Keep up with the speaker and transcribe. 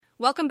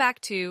Welcome back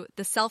to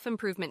the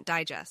Self-Improvement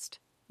Digest,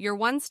 your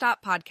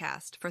one-stop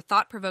podcast for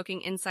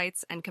thought-provoking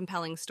insights and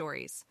compelling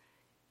stories.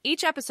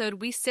 Each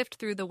episode, we sift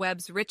through the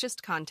web's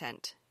richest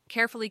content,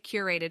 carefully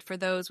curated for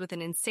those with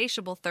an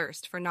insatiable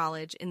thirst for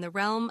knowledge in the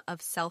realm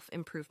of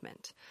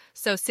self-improvement.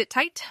 So sit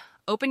tight,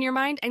 open your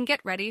mind, and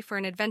get ready for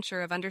an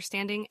adventure of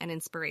understanding and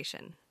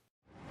inspiration.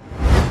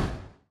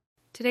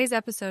 Today's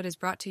episode is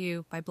brought to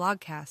you by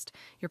Blogcast,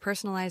 your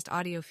personalized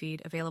audio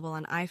feed available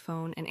on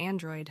iPhone and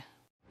Android.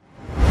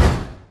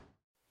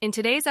 In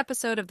today's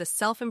episode of the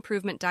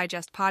Self-Improvement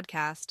Digest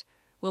podcast,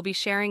 we'll be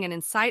sharing an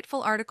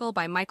insightful article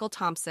by Michael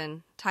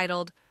Thompson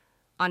titled,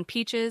 On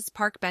Peaches,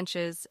 Park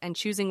Benches, and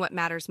Choosing What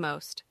Matters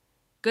Most.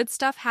 Good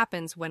stuff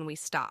happens when we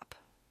stop.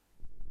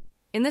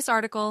 In this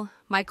article,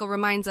 Michael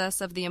reminds us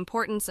of the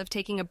importance of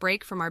taking a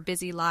break from our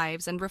busy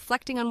lives and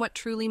reflecting on what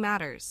truly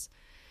matters.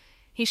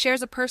 He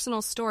shares a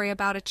personal story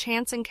about a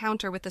chance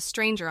encounter with a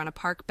stranger on a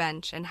park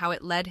bench and how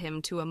it led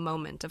him to a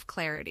moment of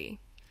clarity.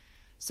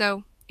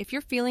 So, if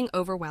you're feeling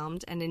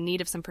overwhelmed and in need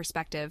of some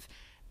perspective,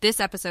 this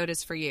episode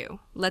is for you.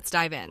 Let's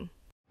dive in.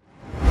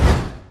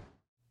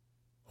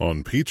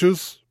 On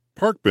Peaches,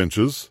 Park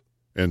Benches,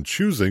 and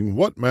Choosing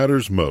What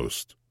Matters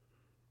Most.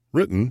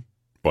 Written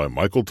by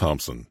Michael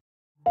Thompson.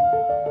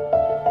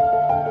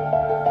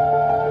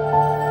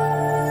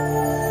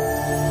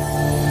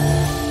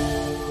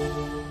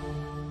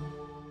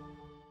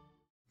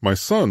 My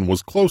son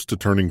was close to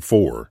turning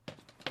 4.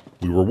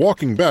 We were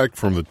walking back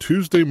from the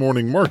Tuesday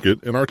morning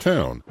market in our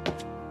town.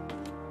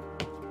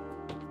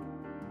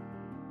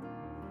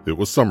 It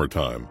was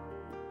summertime.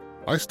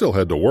 I still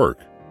had to work.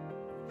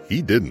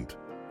 He didn't.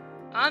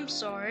 I'm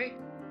sorry.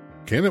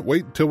 Can it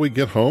wait until we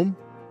get home?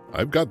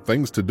 I've got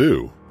things to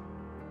do.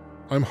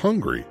 I'm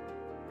hungry.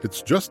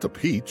 It's just a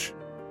peach.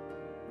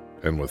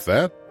 And with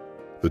that,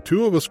 the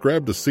two of us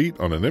grabbed a seat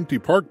on an empty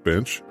park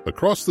bench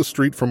across the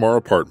street from our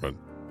apartment.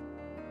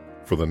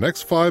 For the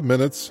next 5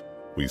 minutes,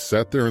 we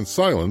sat there in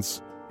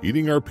silence,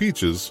 eating our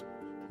peaches,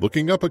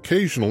 looking up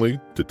occasionally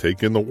to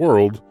take in the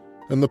world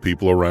and the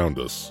people around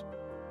us.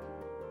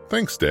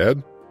 Thanks,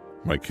 Dad,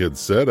 my kid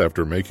said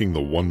after making the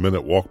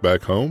 1-minute walk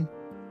back home.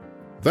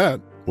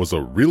 That was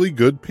a really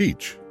good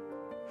peach.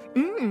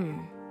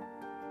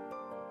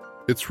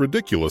 It's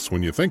ridiculous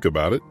when you think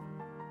about it.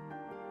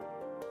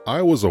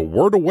 I was a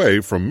word away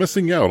from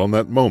missing out on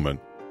that moment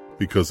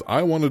because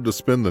I wanted to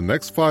spend the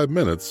next 5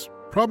 minutes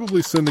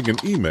probably sending an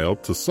email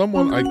to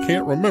someone I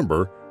can't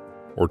remember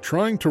or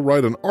trying to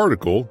write an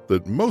article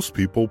that most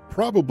people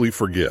probably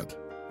forget.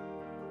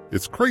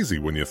 It's crazy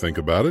when you think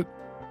about it.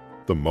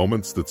 The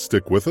moments that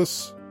stick with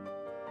us,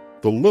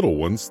 the little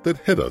ones that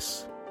hit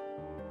us.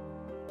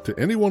 To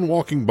anyone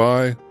walking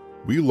by,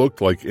 we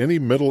looked like any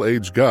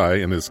middle-aged guy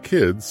and his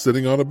kids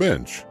sitting on a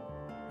bench.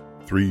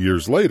 3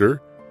 years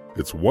later,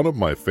 it's one of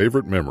my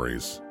favorite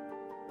memories.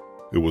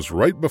 It was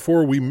right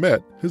before we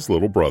met his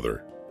little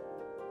brother.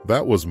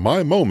 That was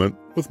my moment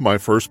with my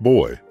first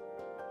boy.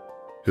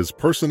 His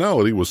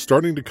personality was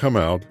starting to come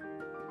out,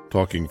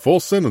 talking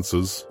full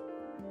sentences.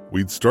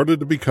 We'd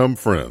started to become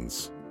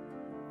friends.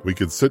 We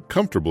could sit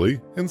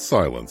comfortably in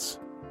silence.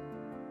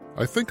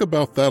 I think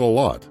about that a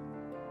lot.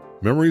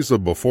 Memories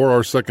of before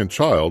our second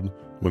child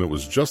when it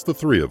was just the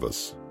three of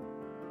us.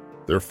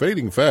 They're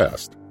fading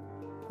fast.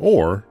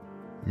 Or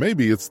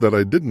maybe it's that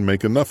I didn't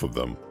make enough of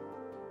them.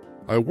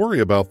 I worry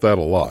about that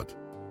a lot.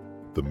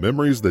 The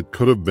memories that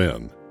could have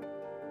been.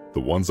 The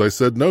ones I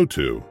said no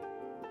to.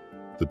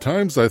 The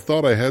times I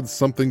thought I had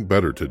something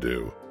better to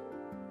do.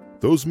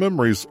 Those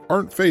memories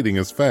aren't fading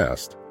as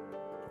fast.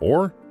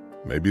 Or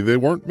maybe they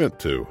weren't meant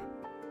to.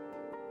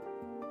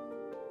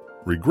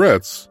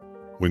 Regrets,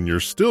 when you're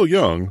still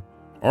young,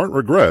 aren't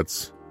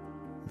regrets.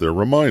 They're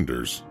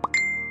reminders.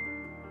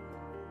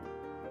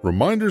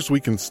 Reminders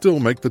we can still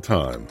make the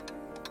time.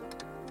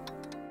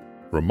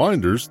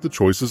 Reminders the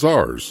choice is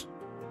ours.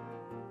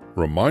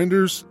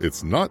 Reminders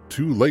it's not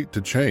too late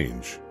to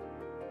change.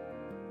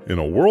 In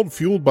a world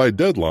fueled by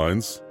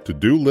deadlines,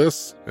 to-do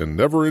lists, and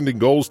never-ending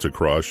goals to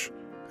crush,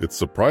 it's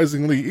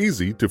surprisingly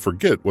easy to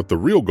forget what the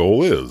real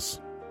goal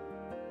is.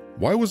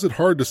 Why was it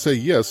hard to say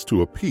yes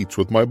to a peach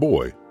with my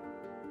boy?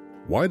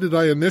 Why did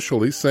I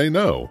initially say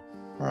no?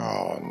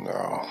 Oh,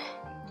 no.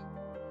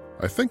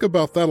 I think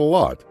about that a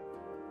lot.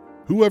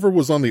 Whoever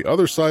was on the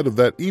other side of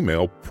that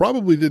email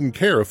probably didn't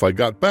care if I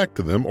got back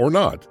to them or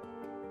not.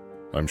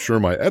 I'm sure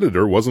my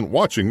editor wasn't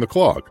watching the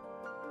clock.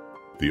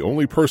 The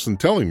only person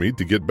telling me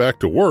to get back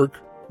to work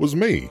was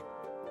me.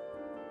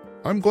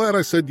 I'm glad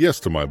I said yes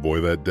to my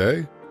boy that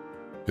day.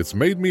 It's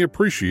made me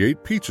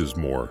appreciate peaches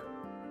more.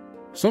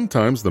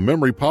 Sometimes the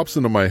memory pops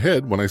into my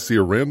head when I see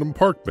a random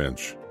park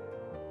bench.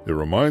 It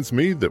reminds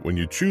me that when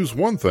you choose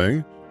one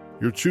thing,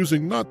 you're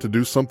choosing not to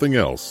do something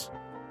else.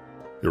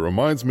 It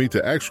reminds me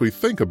to actually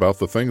think about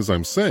the things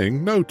I'm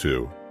saying no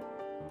to.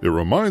 It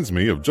reminds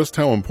me of just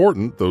how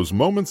important those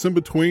moments in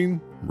between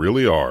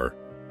really are.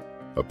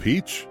 A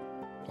peach,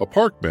 a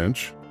park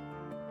bench,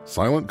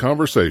 silent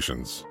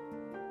conversations.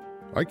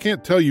 I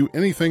can't tell you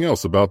anything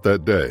else about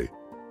that day.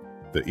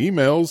 The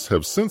emails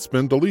have since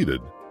been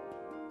deleted.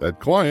 That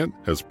client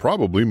has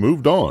probably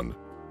moved on.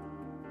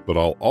 but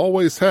I'll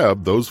always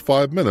have those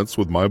 5 minutes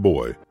with my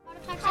boy.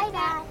 Hi,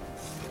 Dad.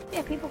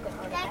 Yeah, people go.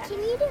 Dad, can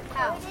you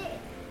record it?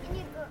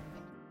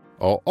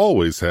 I'll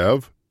always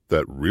have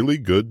that really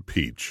good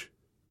peach.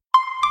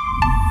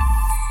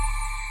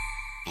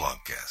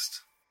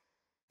 Blogcast.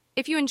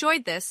 If you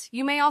enjoyed this,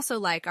 you may also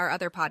like our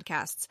other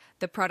podcasts,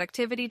 the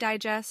Productivity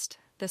Digest,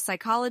 the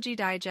Psychology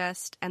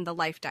Digest, and the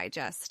Life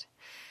Digest.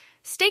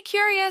 Stay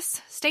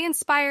curious, stay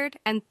inspired,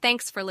 and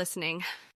thanks for listening.